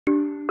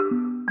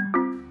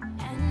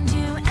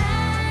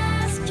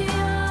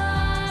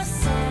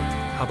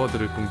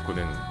하버드를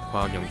꿈꾸는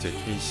과학영재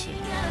K씨.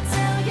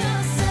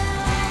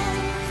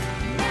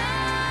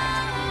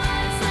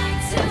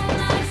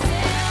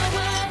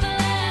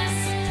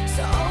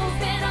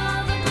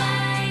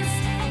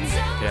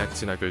 대학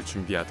진학을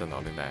준비하던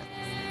어느 날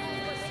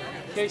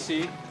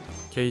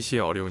K씨의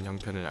어려운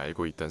형편을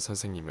알고 있던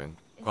선생님은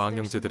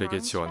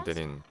과학영재들에게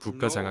지원되는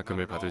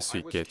국가장학금을 받을 수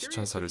있게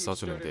추천서를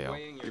써주는데요.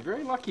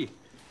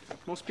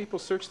 Most people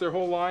search their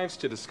whole lives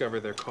to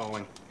discover their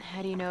calling.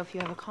 How do you know if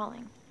you have a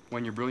calling?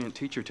 When your brilliant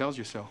teacher tells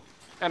you so.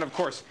 And of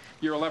course,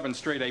 your 11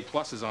 straight A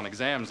pluses on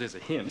exams is a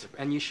hint.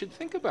 And you should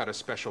think about a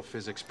special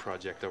physics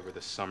project over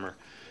the summer.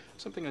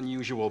 Something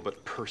unusual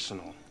but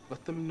personal.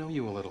 Let them know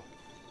you a little.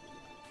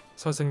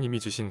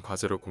 선생님이 주신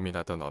과제로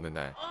고민하던 어느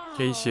날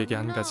K씨에게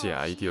한 가지의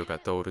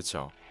아이디어가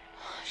떠오르죠.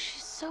 She's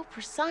so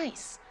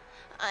precise.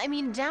 I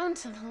mean, down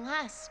to the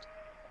last.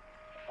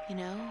 You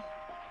know?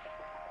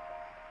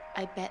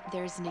 I bet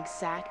there's an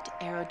exact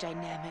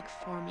aerodynamic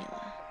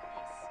formula.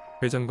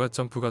 회전과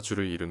점프가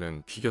주를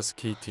이루는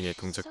피겨스케이팅의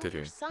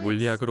동작들을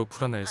물리학으로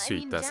풀어낼 수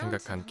있다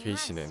생각한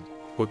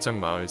K씨는 곧장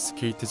마을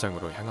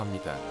스케이트장으로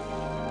향합니다.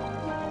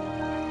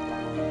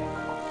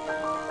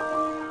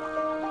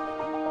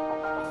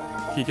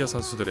 피겨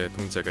선수들의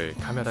동작을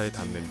카메라에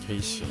담는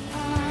K씨.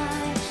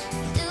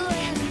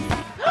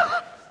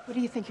 What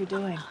do you think you're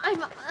doing?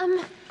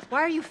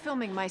 Why are you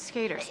filming my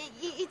skaters?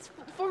 It's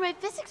for my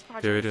physics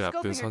project. 대회를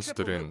앞둔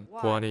선수들은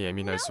보안에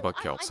예민할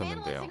수밖에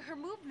없었는데요.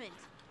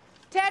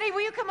 Teddy,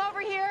 will you come over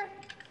here?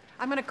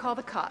 I'm gonna call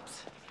the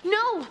cops.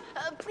 No,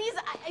 please.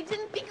 I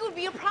didn't think it would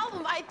be a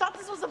problem. I thought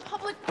this was a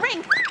public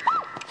rink.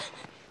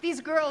 These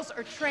girls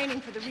are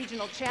training for the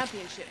regional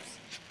championships,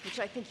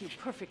 which I think you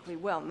perfectly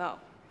well know.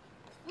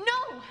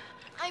 No,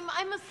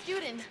 I'm a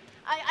student.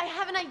 I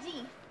have an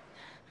ID.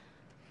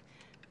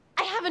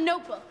 I have a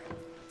notebook.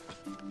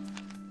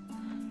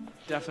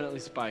 Definitely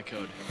spy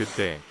code.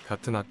 그때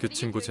같은 학교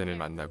친구 젠을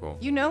만나고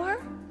You know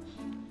her?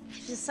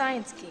 She's a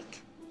science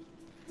geek.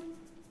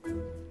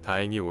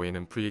 다행히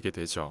오해는 풀리게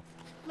되죠.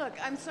 Look,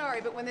 I'm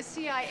sorry, but when the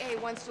CIA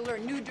wants to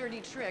learn new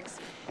dirty tricks,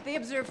 they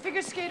observe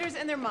figure skaters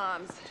and their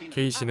moms.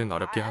 K씨는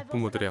어렵게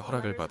학부모들의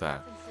허락을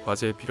받아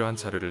과제에 필요한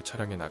자료를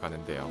촬영해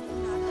나가는데요.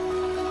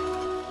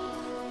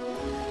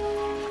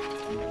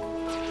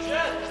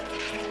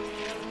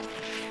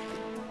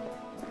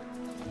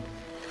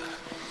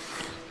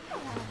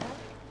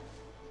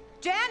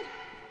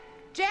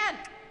 Jen!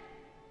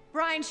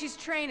 Brian, she's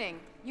training.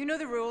 You know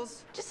the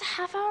rules. Just a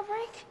half-hour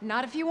break?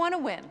 Not if you want to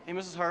win. Hey,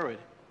 Mrs. Harwood,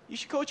 you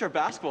should coach our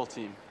basketball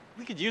team.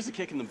 We could use a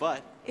kick in the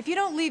butt. If you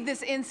don't leave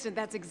this instant,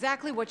 that's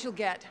exactly what you'll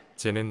get.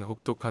 젠은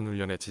혹독한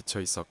훈련에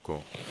지쳐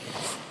있었고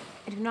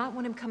I do not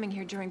want him coming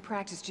here during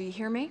practice, do you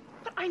hear me?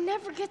 But I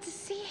never get to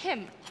see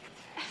him.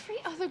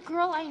 Every other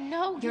girl I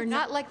know You're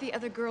not like the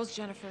other girls,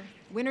 Jennifer.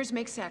 Winners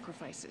make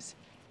sacrifices.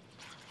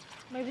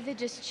 Maybe they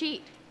just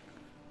cheat.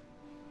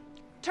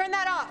 Turn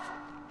that off!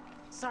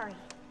 Sorry.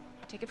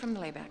 Take it from the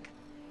layback.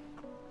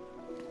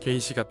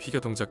 K씨가 피겨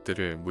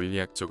동작들을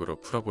물리학적으로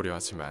풀어보려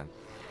하지만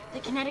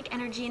The kinetic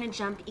energy in a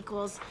jump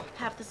equals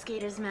half the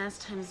skater's mass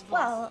times velocity.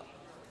 Well,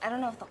 I don't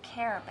know if they'll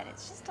care, but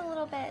it's just a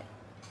little bit...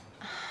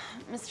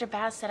 Mr.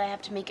 Bass said I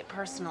have to make it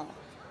personal.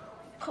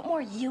 Put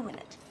more you in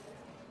it.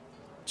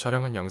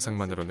 촬영한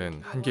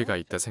영상만으로는 한계가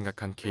있다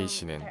생각한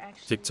K씨는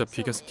직접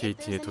피겨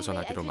스케이팅에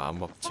도전하기로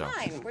마음먹죠.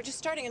 Fine. We're just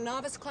starting a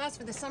novice class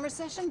for the summer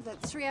session.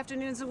 That's 3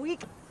 afternoons a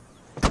week.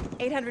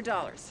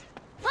 $800.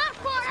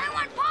 Popcorn! I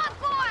want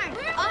popcorn!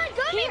 Where's my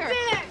gummy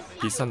bears?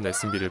 비싼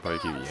레슨비를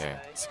벌기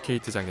위해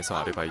스케이트장에서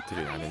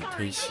아르바이트를 하는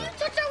K씨.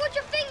 Touch her with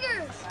your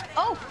fingers!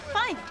 Oh,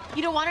 fine.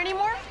 You don't want any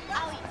more?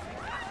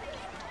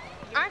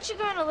 Aren't you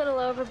going a little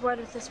overboard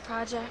with this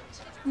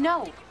project?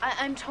 No,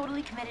 I'm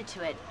totally committed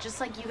to it, just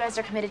like you guys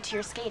are committed to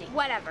your skating.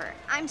 Whatever.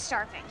 I'm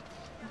starving.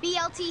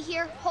 BLT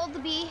here. Hold the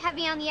B.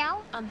 Heavy on the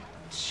L.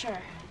 Sure.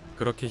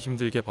 그렇게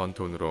힘들게 번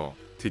돈으로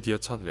드디어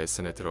첫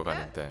레슨에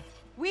들어가는데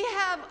We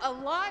have a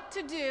lot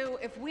to do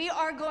if we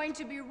are going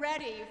to be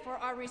ready for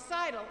our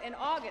recital in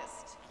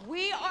August.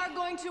 We are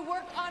going to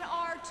work on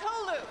our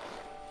toe loop,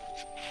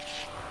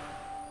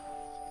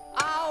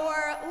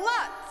 our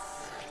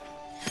lutz.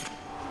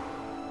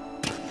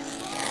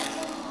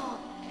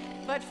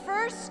 But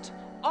first,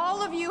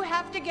 all of you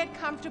have to get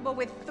comfortable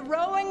with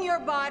throwing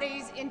your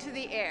bodies into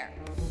the air.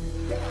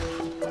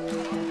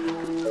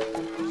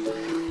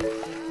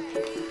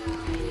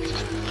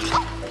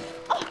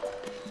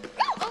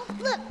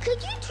 Look, could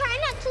you try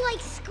not to,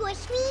 like,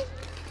 squish me?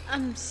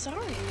 I'm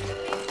sorry.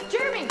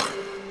 Jeremy,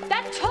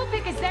 that toe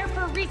pick is there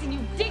for a reason. You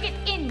dig it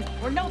in.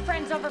 We're no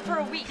friends over for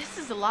a week. This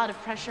is a lot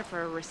of pressure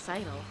for a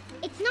recital.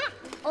 It's not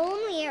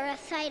only a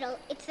recital,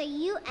 it's a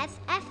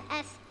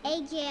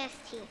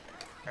USFS-AJST.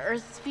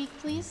 Earth speak,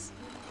 please.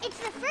 It's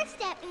the first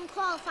step in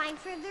qualifying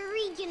for the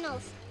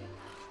regionals.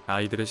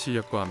 아이들의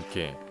실력과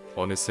함께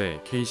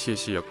어느새 K씨의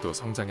실력도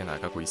성장해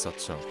나가고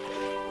있었죠.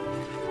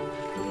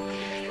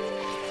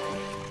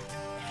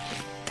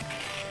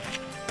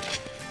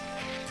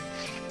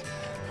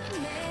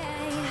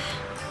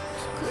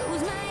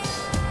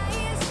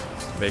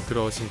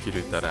 매끄러워진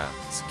길을 따라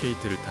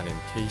스케이트를 타는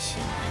케이시.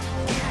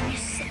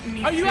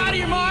 Are you out of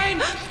your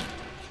mind?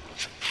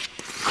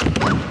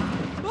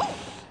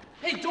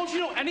 Hey, don't you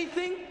know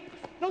anything?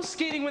 No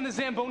skating when the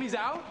Zamboni's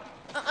out.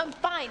 I'm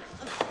fine.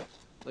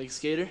 Like a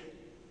skater?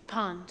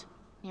 Pond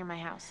near my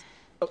house.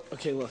 Oh,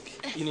 okay, look.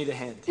 You need a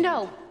hand.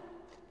 No,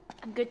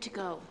 I'm good to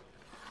go.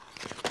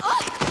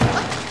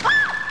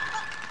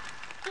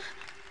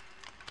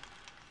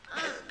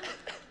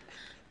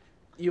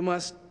 You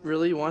must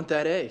really want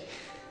that A.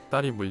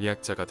 딸이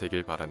물리학자가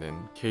되길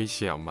바라는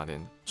케이시의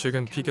엄마는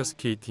최근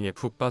피겨스케이팅에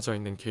푹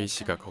빠져있는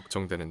케이시가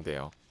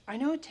걱정되는데요. I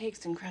know it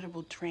takes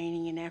incredible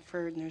training and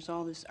effort and there's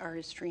all this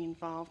artistry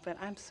involved, but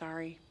I'm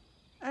sorry.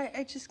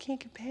 I just can't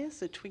get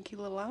past the twinky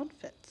little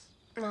outfits.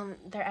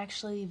 They're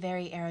actually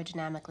very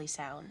aerodynamically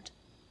sound.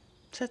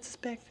 Sets us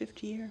back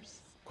 50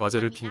 years.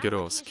 과제를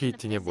핑계로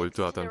스케이팅에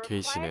몰두하던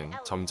케이시는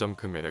점점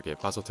그 매력에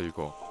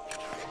빠져들고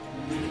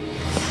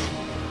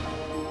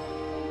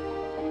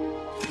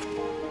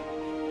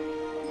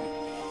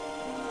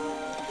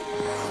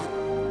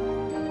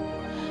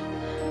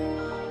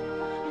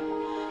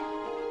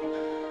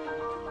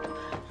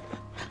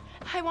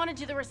I want to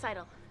do the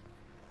recital.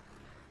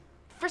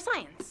 For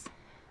science.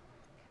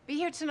 Be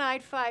here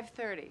tonight,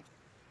 5:30.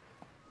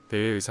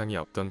 대회 의상이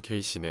없던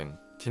케이시는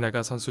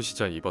티나가 선수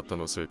시절 입었던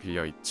옷을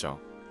빌려 입죠.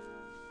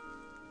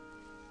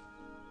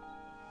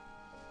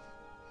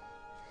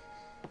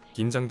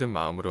 긴장된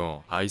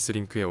마음으로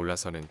아이스링크에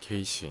올라서는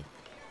케이시.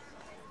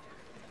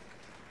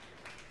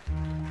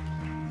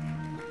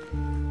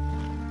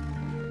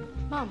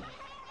 Mom,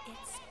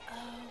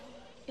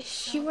 is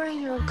she wearing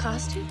her old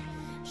costume?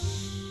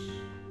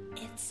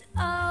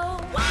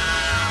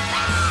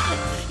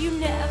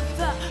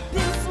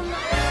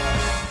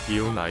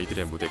 귀여운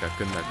아이들의 무대가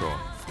끝나고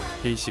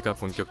케이시가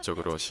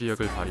본격적으로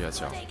실력을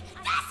발휘하죠.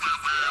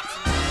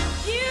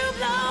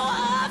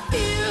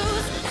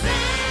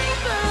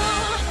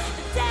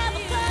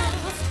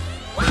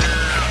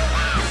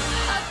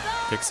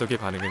 객석의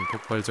반응은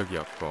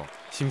폭발적이었고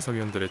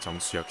심사위원들의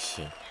점수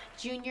역시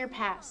Junior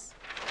pass.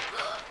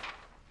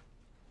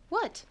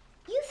 What?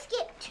 You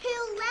skipped 2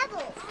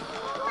 levels.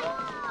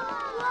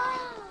 Whoa.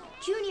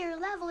 Junior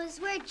level is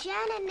where Jen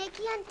and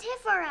Nikki and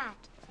Tiff are at.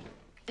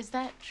 Is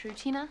that true,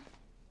 Tina?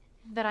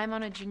 That I'm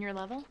on a junior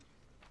level?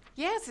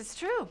 Yes, it's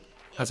true.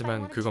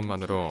 하지만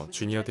그것만으로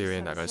주니어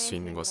대회에 나갈 수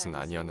있는 것은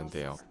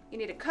아니었는데요. You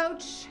need a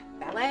coach,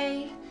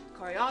 ballet,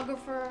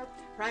 choreographer,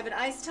 private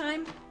ice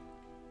time.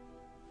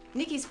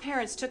 Nikki's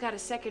parents took out a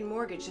second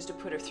mortgage just to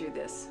put her through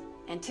this.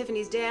 And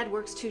Tiffany's dad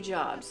works 2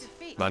 jobs.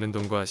 많은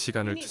돈과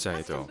시간을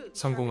투자해도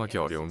성공하기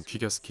어려운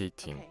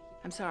피겨스케이팅.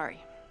 I'm sorry.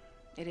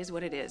 It is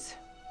what it is.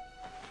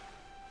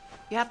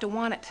 You have to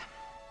want it.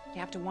 You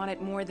have to want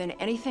it more than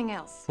anything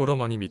else.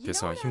 홀어머니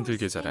밑에서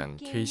힘들게 자란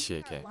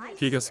케이시에게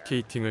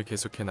피겨스케이팅을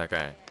계속해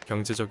나갈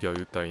경제적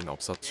여유 따윈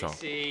없었죠.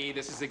 See,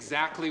 this is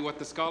exactly what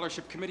the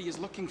scholarship committee is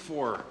looking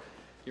for.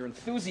 Your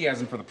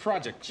enthusiasm for the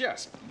project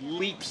just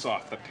leaps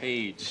off the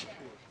page.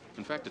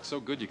 In fact, it's so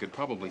good you could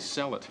probably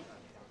sell it.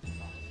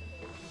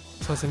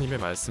 선생님의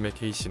말씀에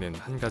케이시는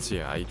한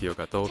가지의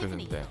아이디어가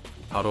떠오르는데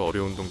바로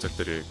어려운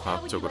동작들을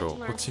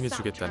과학적으로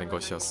호칭해주겠다는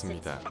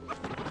것이었습니다.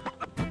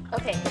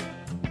 Okay.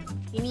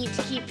 You need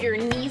to keep your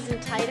knees in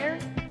tighter.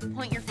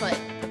 Point your foot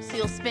so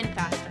you'll spin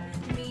faster.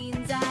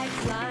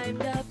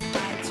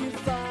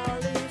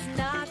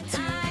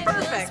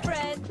 Perfect.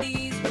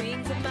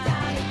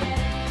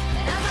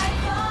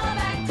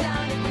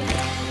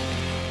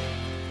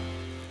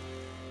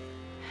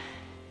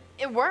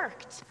 It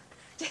worked.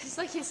 Just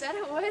like you said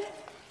it would.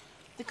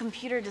 The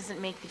computer doesn't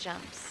make the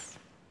jumps.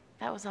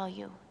 That was all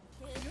you.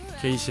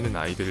 케이시는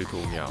아이들을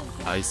도우며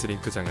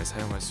아이스링크장을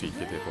사용할 수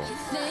있게 되고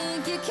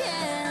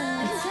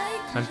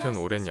한편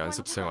오랜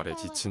연습 생활에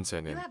지친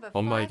젠은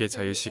엄마에게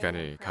자유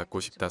시간을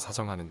갖고 싶다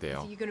사정하는데요.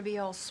 Are you going to be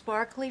all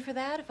sparkly for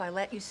that if I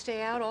let you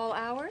stay out all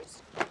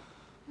hours?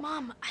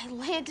 Mom, I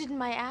landed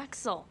my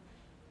axle.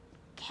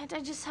 Can't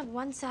I just have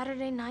one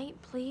Saturday night,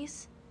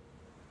 please?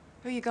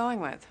 Who are you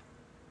going with?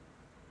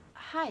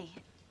 Hi.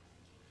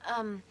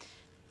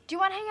 Do you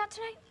want to hang out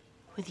tonight?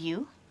 With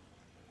you?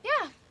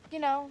 Yeah, you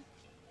know,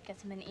 get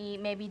something to eat,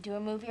 maybe do a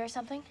movie or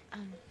something.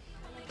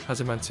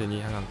 하지만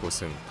젠이 향한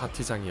곳은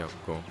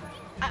파티장이었고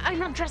I'm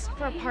not dressed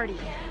for a party.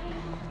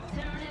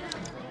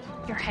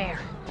 Your hair.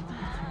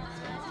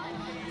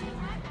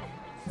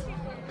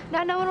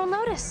 Now no one will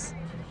notice.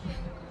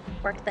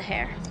 Work the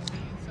hair.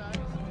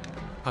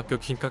 학교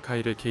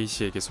킹카카이를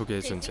케이시에게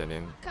소개해준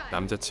젠은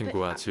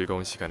남자친구와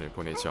즐거운 시간을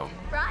보내죠.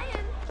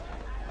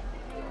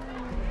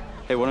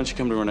 Hey, why don't you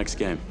come to our next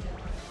game?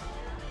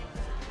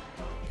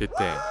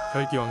 그때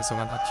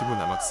혈기왕성한 하키부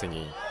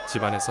남학생이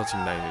집안에서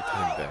짚라인을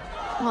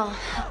타는데 Well,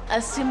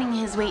 assuming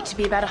his weight to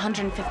be about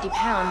 150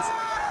 pounds,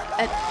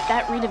 at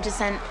that rate of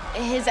descent,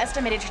 his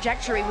estimated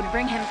trajectory would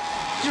bring him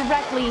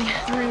directly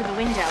through the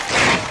window.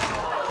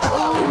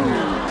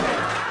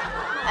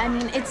 I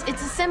mean, it's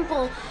a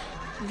simple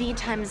v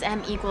times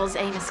m equals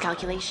a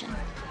miscalculation.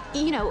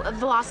 You know,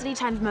 velocity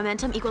times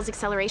momentum equals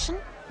acceleration.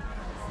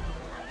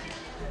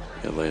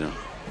 Yeah, later.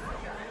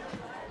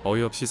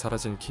 어이없이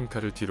사라진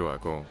킹카를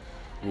뒤로하고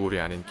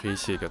우울해하는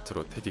케이시의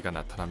곁으로 테디가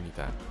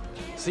나타납니다.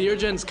 So your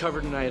gen's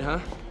covered tonight, huh?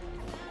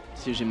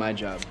 It's usually my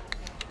job.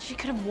 She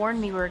could have warned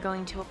me we were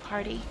going to a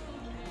party.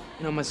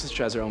 You know, my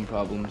sister has her own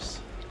problems.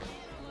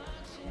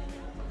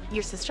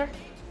 Your sister?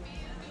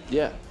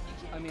 Yeah.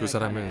 두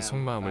사람은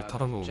속마음을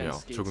털어놓으며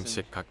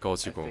조금씩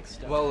가까워지고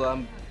Well,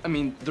 I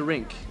mean, the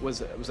rink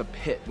was a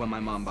pit when my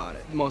mom bought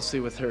it, mostly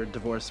with her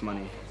divorce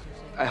money.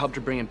 I helped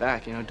her bring it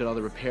back, you know, did all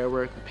the repair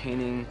work, the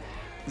painting,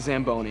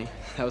 Zamboni.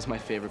 That was my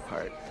favorite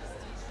part.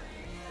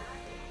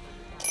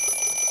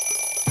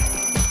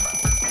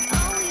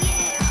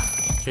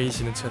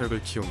 케이시는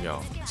체력을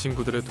키우며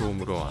친구들의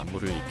도움으로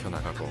안무를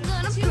익혀나가고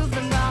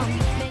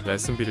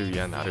레슨비를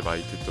위한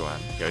아르바이트 또한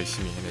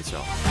열심히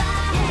해내죠.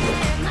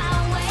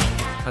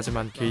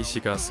 하지만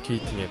케이시가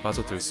스케이팅에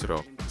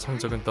빠져들수록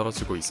성적은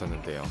떨어지고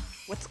있었는데요.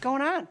 What's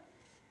going on?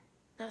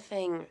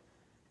 Nothing.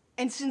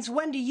 And since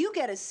when do you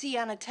get a C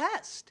on a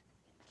test?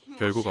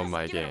 결국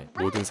엄마에게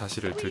모든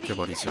사실을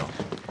들켜버리죠.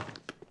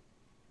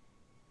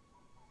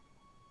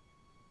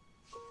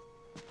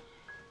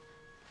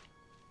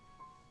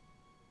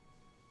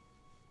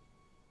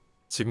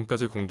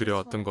 지금까지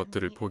공들여왔던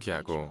것들을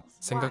포기하고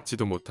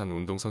생각지도 못한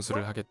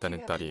운동선수를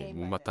하겠다는 딸이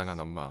못마땅한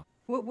엄마.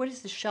 What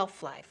is the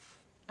shelf life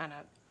on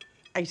a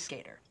ice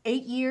skater?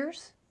 8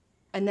 years?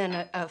 And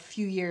then a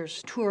few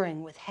years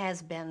touring with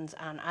has-beens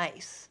on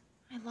ice.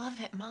 I love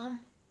it,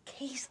 Mom.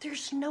 Case,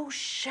 there's no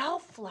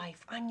shelf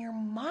life on your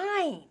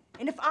mind.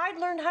 And if I'd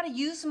learned how to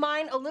use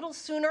mine a little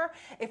sooner,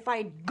 if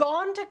I'd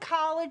gone to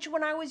college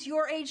when I was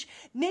your age,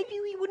 maybe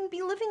we wouldn't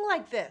be living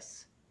like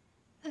this.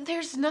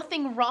 There's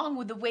nothing wrong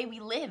with the way we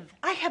live.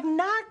 I have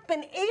not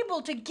been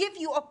able to give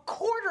you a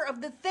quarter of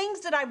the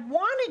things that I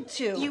wanted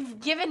to. You've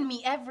given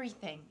me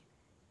everything.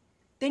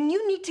 Then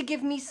you need to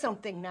give me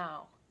something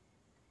now.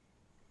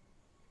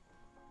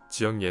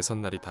 지역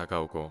예선 날이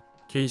다가오고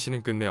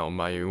케이시는 끝내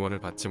엄마의 응원을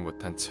받지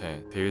못한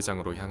채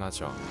대회장으로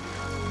향하죠.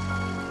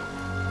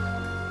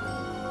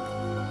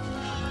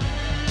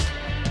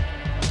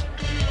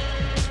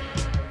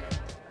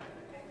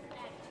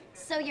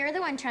 So you're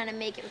the one trying to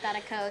make it without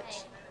a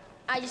coach.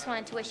 I just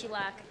wanted to wish you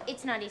luck.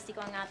 It's not easy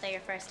going out there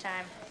your first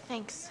time.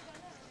 Thanks.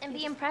 And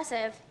be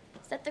impressive.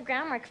 Set the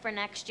groundwork for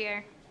next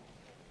year.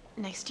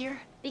 Next year?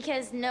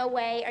 Because no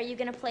way are you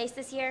gonna place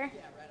this year.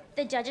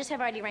 The judges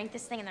have already ranked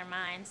this thing in their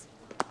minds.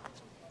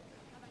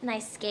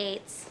 Nice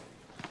skates.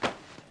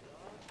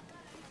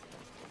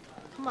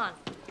 Come on.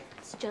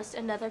 It's just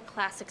another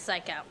classic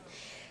psych out.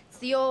 It's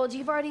the old,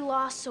 you've already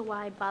lost, so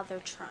why bother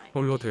trying?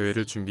 홀로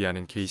대회를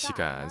준비하는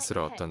케이시가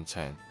안쓰러웠던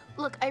젠.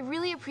 Look, I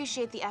really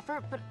appreciate the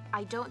effort, but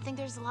I don't think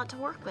there's a lot to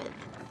work with.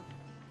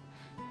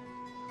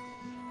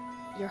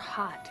 You're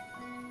hot.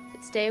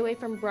 But stay away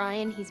from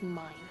Brian, he's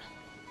mine.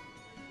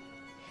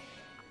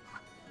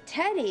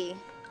 Teddy.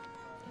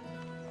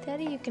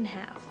 Teddy you can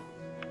have.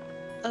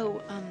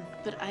 Oh,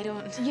 but I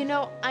don't... You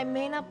know, I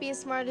may not be as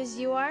smart as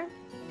you are,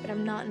 but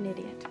I'm not an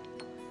idiot.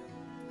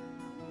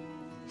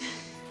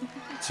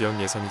 지역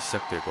예선이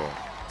시작되고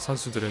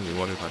선수들은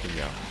응원을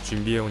받으며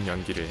준비해온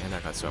연기를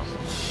해나가죠.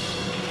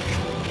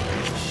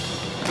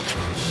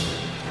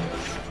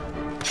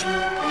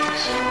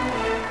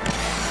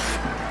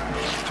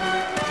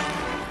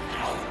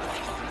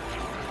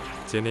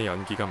 젠의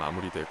연기가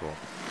마무리되고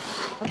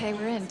Okay,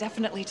 we're in.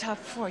 Definitely top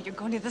 4. You're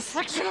going to the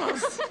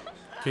sectionals.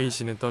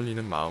 케이시는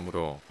떨리는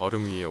마음으로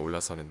얼음 위에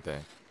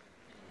올라서는데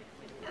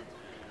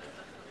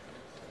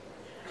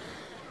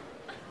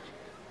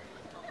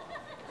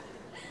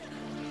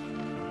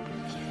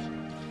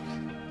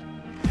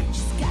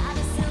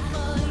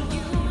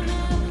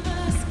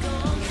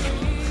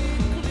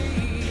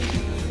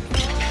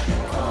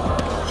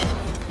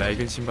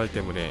낡은 신발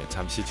때문에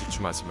잠시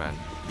주춤하지만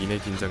이내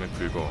긴장을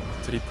풀고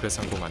트리플에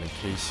성공하는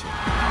케이시.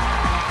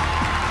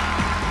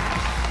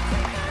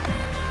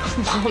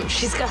 Mom,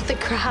 she's got the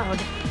crowd.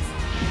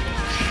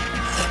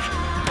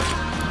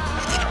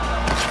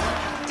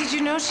 Did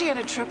you know she had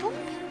a triple?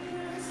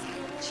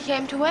 She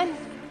came to win.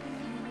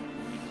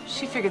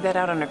 She figured that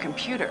out on her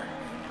computer.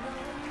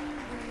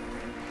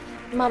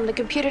 Mom, the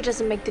computer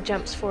doesn't make the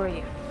jumps for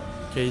you.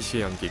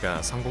 케이시의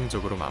연기가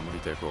성공적으로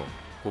마무리되고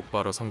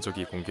곧바로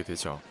성적이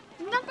공개되죠.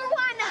 Number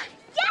 1!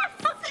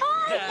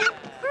 Yes!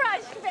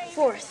 Crush, baby!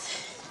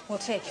 4th. We'll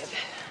take it.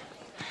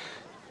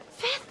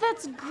 5th,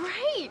 that's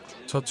great!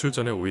 첫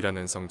출전에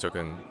 5위라는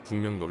성적은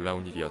분명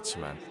놀라운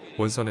일이었지만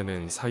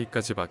본선에는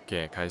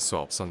 4위까지밖에 갈 수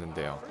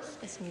없었는데요.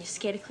 Listen, you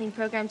skate a clean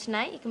program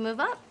tonight, you can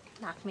move up.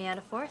 Knock me out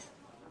of 4th.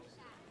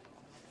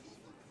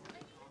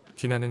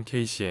 티나는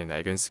케이시의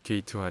낡은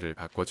스케이트화를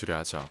바꿔주려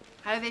하죠.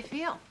 How do they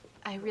feel?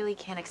 I really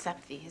can't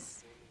accept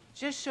these.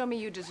 Just show me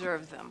you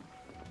deserve them.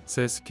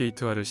 새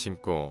스케이트화를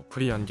신고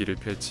프리 연기를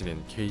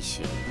펼치는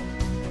케이시.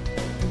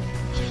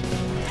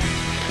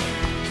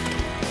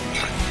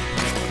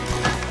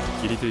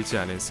 길이 들지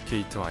않은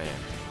스케이트화에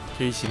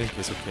케이시는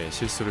계속해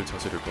실수를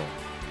저지르고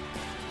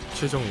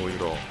최종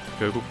 5위로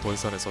결국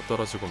본선에서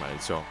떨어지고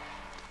말죠.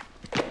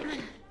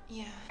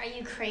 Yeah. Are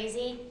you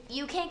crazy?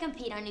 You can't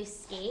compete on new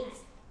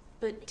skates.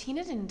 But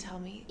Tina didn't tell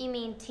me. You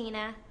mean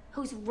Tina?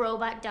 whose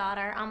robot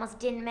daughter almost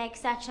didn't make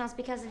sectionals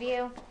because of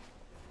you.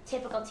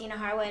 Typical Tina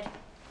Harwood.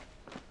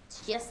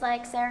 It's just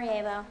like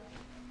Sarajevo.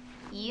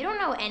 You don't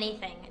know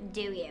anything,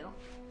 do you?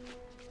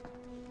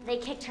 They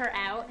kicked her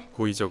out.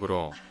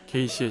 고의적으로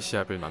케이시의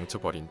시합을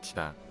망쳐버린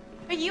티나.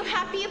 Are you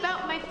happy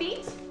about my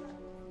feet?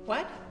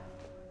 What?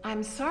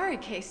 I'm sorry,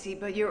 Casey,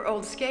 but your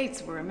old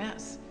skates were a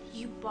mess.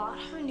 You bought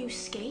her new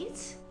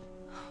skates?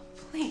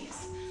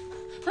 Please.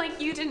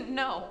 Like you didn't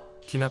know.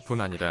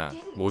 티나뿐 아니라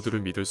모두를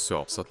믿을 수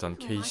없었던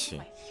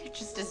케이시. You're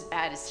just as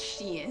bad as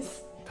she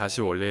is.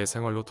 다시 원래의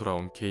생활로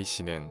돌아온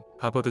케이시는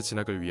하버드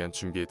진학을 위한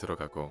준비에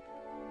들어가고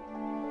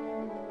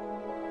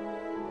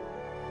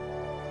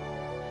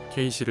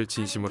케이시를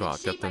진심으로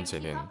아꼈던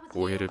쟤는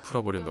오해를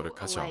풀어보려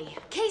노력하죠.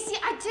 Casey,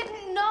 I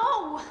didn't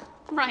know.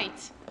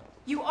 Right.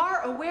 You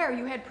are aware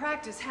you had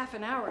practice half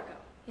an hour ago.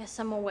 Yes,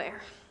 I'm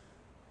aware.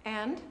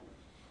 And?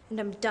 And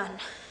I'm done.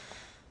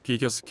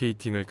 피겨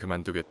스케이팅을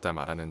그만두겠다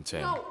말하는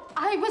쟤. No,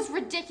 I was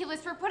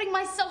ridiculous for putting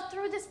myself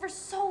through this for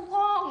so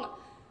long.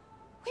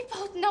 We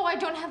both know I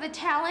don't have the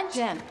talent.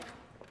 Jen,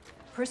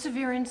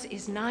 perseverance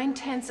is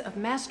 9/10 of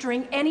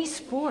mastering any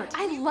sport.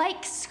 I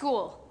like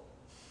school.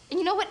 And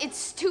you know what? It's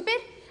stupid,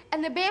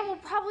 and the band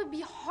will probably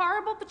be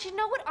horrible, but you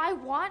know what I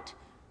want?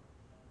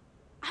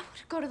 I want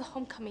to go to the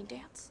homecoming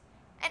dance.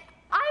 And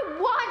I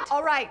want...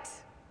 All right.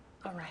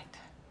 All right.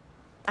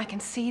 I can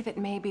see that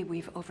maybe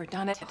we've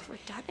overdone it.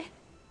 Overdone it?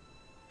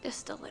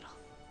 Just a little.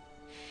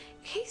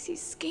 Casey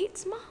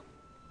skates, Mom.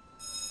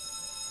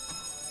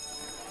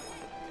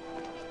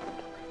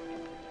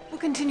 We'll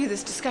continue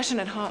this discussion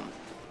at home.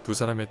 두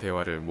사람의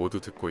대화를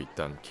모두 듣고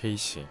있던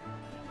케이시.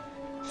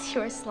 It's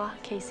your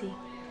slot, Casey.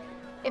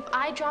 If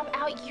I drop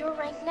out, you're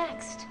ranked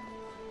next.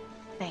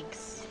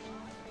 Thanks.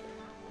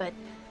 But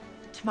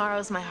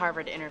tomorrow's my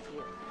Harvard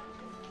interview.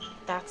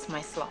 That's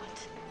my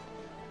slot.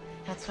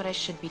 That's what I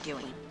should be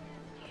doing.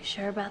 You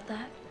sure about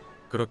that?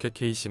 그렇게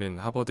케이시는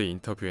하버드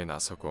인터뷰에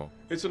나서고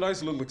It's a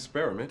nice little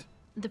experiment.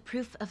 The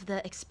proof of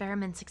the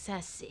experiment's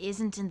success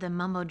isn't in the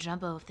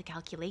mumbo-jumbo of the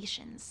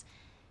calculations.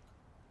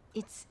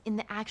 It's in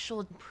the actual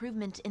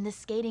improvement in the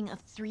skating of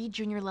 3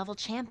 junior-level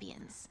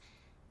champions.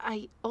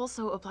 I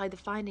also applied the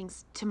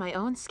findings to my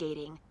own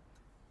skating,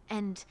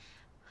 and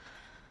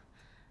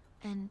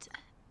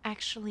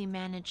actually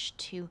managed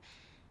to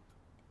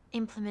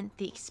implement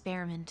the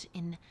experiment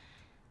in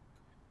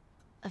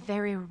a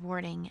very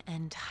rewarding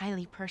and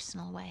highly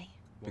personal way.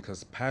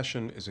 Because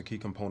passion is a key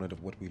component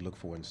of what we look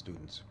for in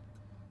students.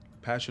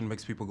 Passion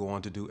makes people go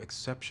on to do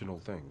exceptional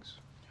things.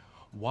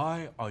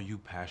 Why are you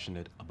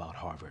passionate about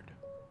Harvard?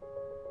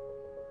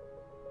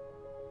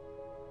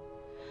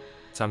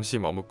 잠시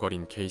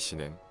머뭇거린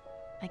케이시는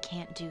I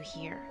can't do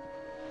here.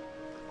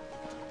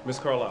 Miss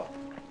Carlisle,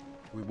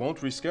 we won't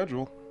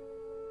reschedule.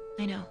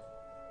 I know.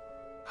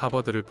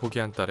 하버드를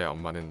포기한 딸의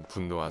엄마는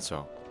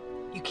분노하죠.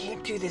 You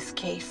can't do this,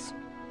 Case.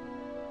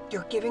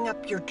 You're giving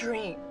up your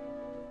dream.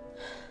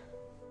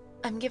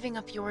 I'm giving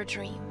up your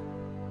dream.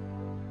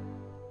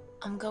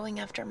 I'm going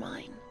after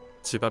mine.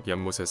 집 앞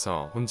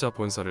연못에서 혼자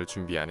본선을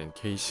준비하는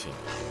케이시.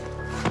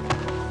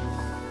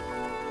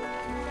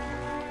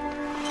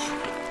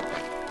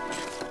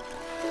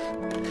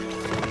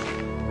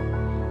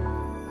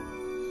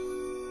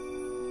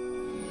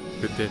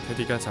 그때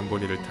테디가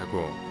잠보니를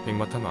타고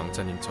백마탄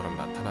왕자님처럼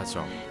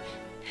나타나죠.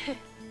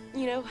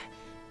 You know,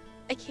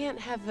 I can't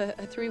have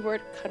a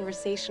 3-word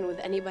conversation with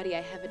anybody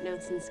I haven't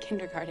known since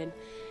kindergarten.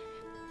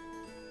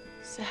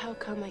 So how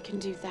come I can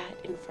do that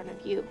in front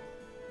of you?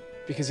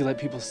 Because you let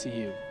people see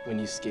you when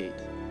you skate.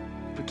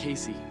 But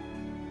Casey,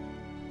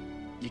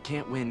 you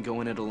can't win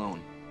going it alone.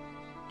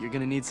 You're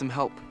gonna need some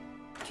help.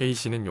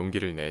 케이시는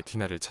용기를 내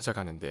티나를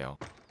찾아가는데요.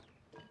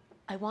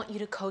 I want you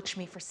to coach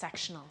me for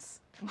sectionals.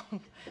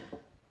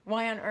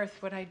 Why on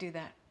earth would I do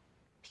that?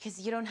 Because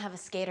you don't have a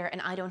skater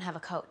and I don't have a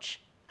coach.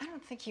 I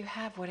don't think you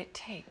have what it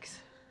takes.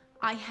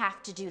 I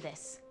have to do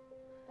this.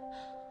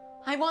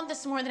 I want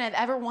this more than I've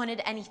ever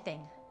wanted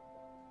anything.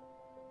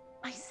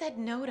 I said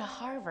no to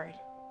Harvard.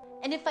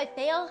 And if I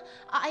fail,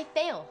 I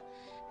fail.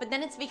 But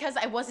then it's because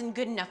I wasn't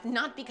good enough,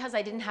 not because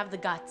I didn't have the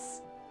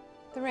guts.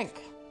 The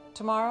rink.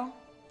 Tomorrow,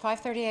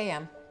 5:30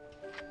 a.m.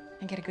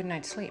 And get a good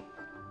night's sleep.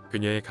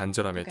 그녀의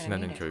간절함에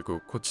티나는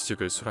결국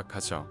코치직을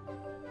수락하죠.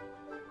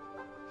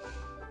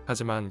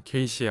 하지만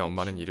케이시의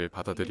엄마는 이를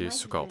받아들일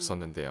수가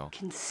없었는데요.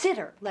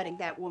 Consider letting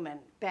that woman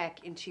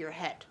back into your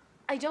head.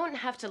 I don't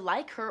have to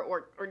like her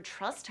or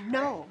trust her.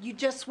 No, you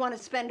just want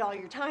to spend all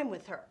your time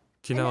with her.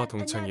 티나와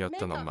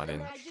동창이었던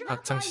엄마는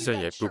학창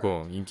시절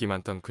예쁘고 인기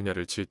많던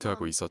그녀를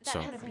질투하고 있었죠.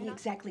 Be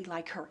exactly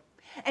like her.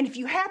 And if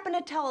you happen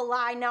to tell a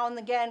lie now and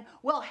again,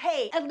 well,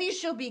 hey, at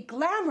least you'll be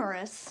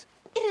glamorous.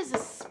 It is a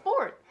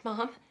sport,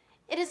 Mom.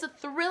 It is a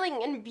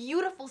thrilling and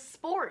beautiful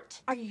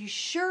sport. Are you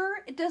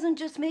sure it doesn't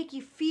just make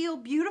you feel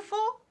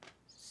beautiful?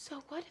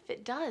 So what if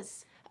it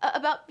does?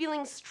 About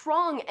feeling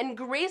strong and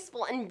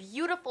graceful and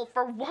beautiful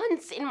for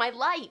once in my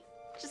life.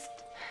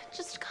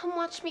 Just come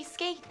watch me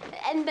skate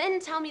and then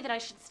tell me that I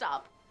should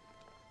stop.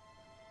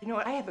 You know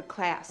what? I have a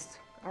class,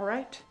 all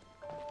right?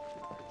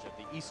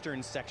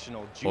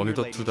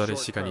 어느덧 2달의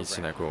시간이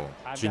지나고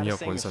주니어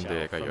본선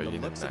대회가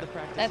열리는 날.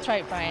 That's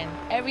right, Brian.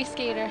 Every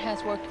skater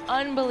has worked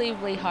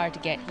unbelievably hard to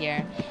get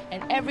here,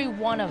 and every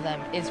one of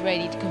them is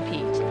ready to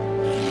compete.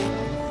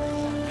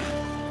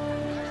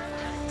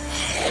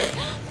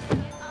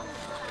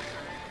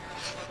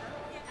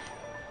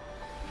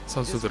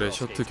 선수들의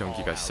쇼트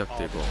경기가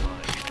시작되고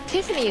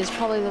Tiffany is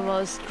probably the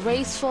most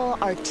graceful,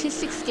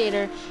 artistic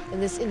skater in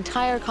this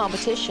entire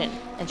competition,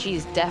 and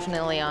she's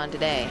definitely on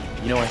today.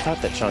 You know, I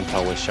thought that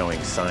Chantal was showing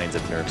signs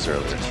of nerves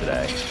earlier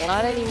today.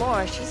 Not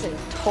anymore. She's in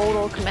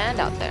total command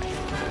out there.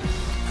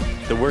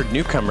 The word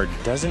newcomer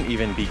doesn't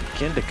even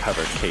begin to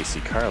cover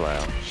Casey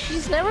Carlisle.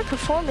 She's never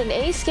performed in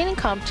any skating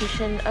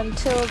competition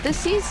until this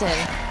season.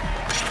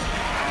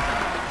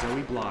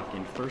 Zoe Block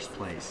in first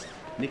place,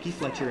 Nikki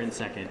Fletcher in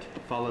second,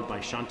 followed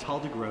by Chantal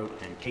de Groot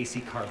and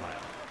Casey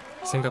Carlisle.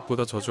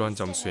 생각보다 저조한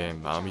점수에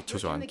마음이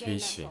초조한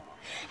케이씨.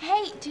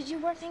 Hey, did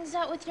you work things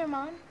out with your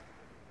mom?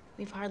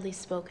 We've hardly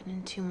spoken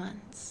in 2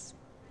 months.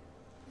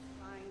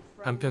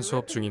 한편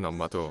수업 중인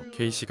엄마도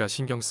케이씨가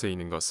신경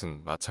쓰이는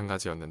것은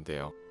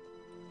마찬가지였는데요.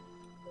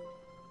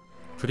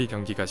 프리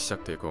경기가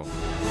시작되고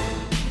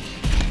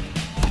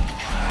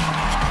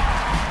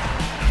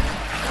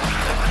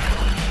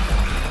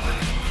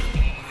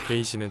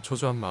케이씨는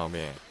초조한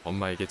마음에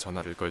엄마에게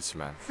전화를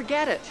걸지만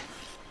Forget it.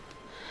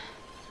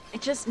 I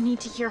just need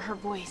to hear her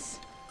voice.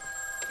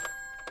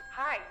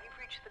 Hi, you've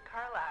reached the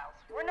Carlyles.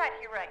 We're not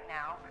here right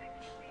now, but if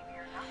you leave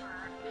your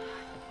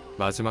number.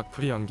 마지막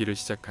프리 연기를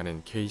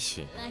시작하는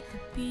케이씨.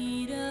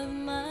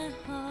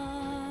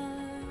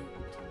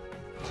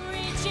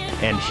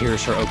 And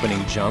here's her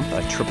opening jump,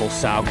 a triple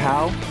sow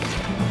cow.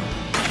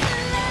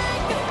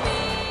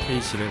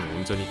 케이씨는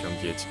온전히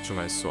경기에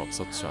집중할 수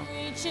없었죠.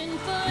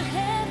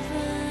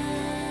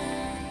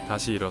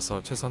 다시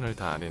일어서 최선을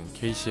다하는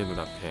케이씨의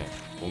눈앞에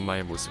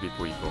엄마의 모습이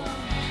보이고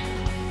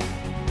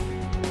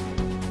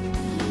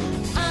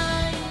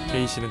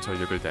케이씨는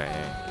전력을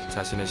다해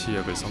자신의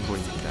실력을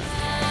선보입니다.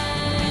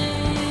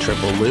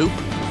 Triple loop.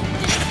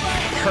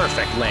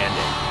 Perfect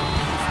landing.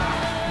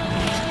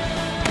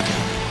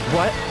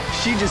 What?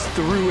 She just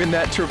threw in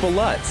that triple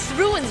Lutz.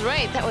 Ruin's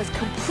right. That was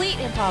complete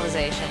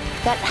improvisation.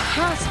 That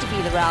has to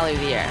be the rally of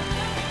the year.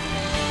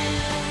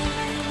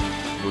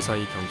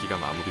 무사히 경기가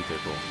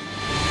마무리되고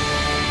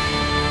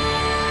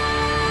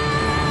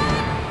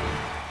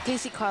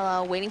Casey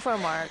Carlisle waiting for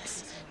her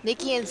marks.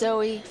 Nikki and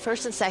Zoe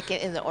first and second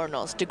in the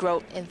ordinals. De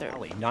Groot in third.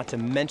 Not to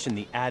mention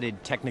the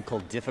added technical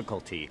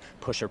difficulty,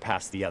 push her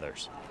past the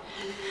others.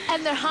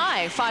 And they're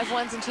high, 5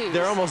 1s and 2s.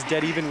 They're almost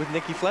dead even with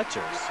Nikki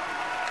Fletcher's.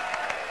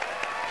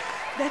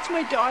 That's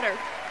my daughter.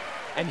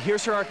 And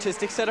here's her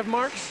artistic set of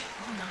marks.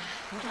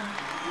 Hold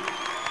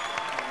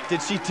on.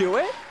 Did she do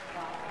it?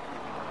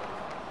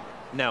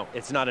 No,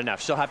 it's not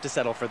enough. She'll have to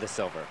settle for the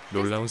silver.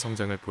 놀라운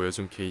성장을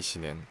보여준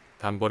케이씨는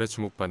단벌에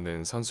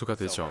주목받는 선수가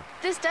되죠.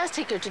 This does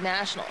take her to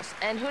nationals,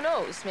 and who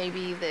knows,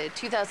 maybe the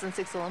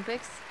 2006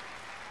 Olympics.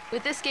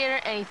 With this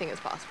skater, anything is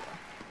possible.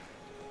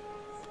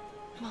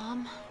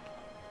 Mom?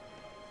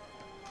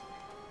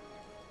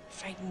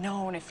 If I'd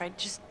known, if I'd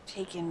just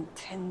taken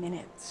 10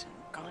 minutes and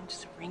gone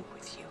to the rink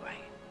with you,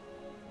 I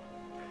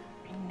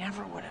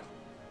never would have.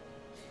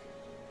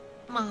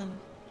 Mom.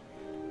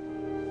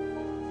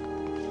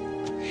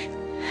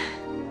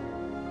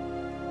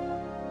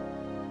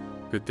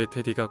 그때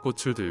테디가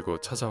꽃을 들고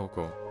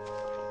찾아오고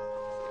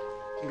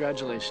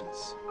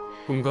Congratulations.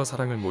 꿈과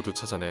사랑을 모두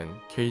찾아낸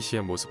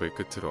케이씨의 모습을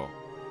끝으로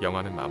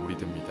영화는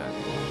마무리됩니다.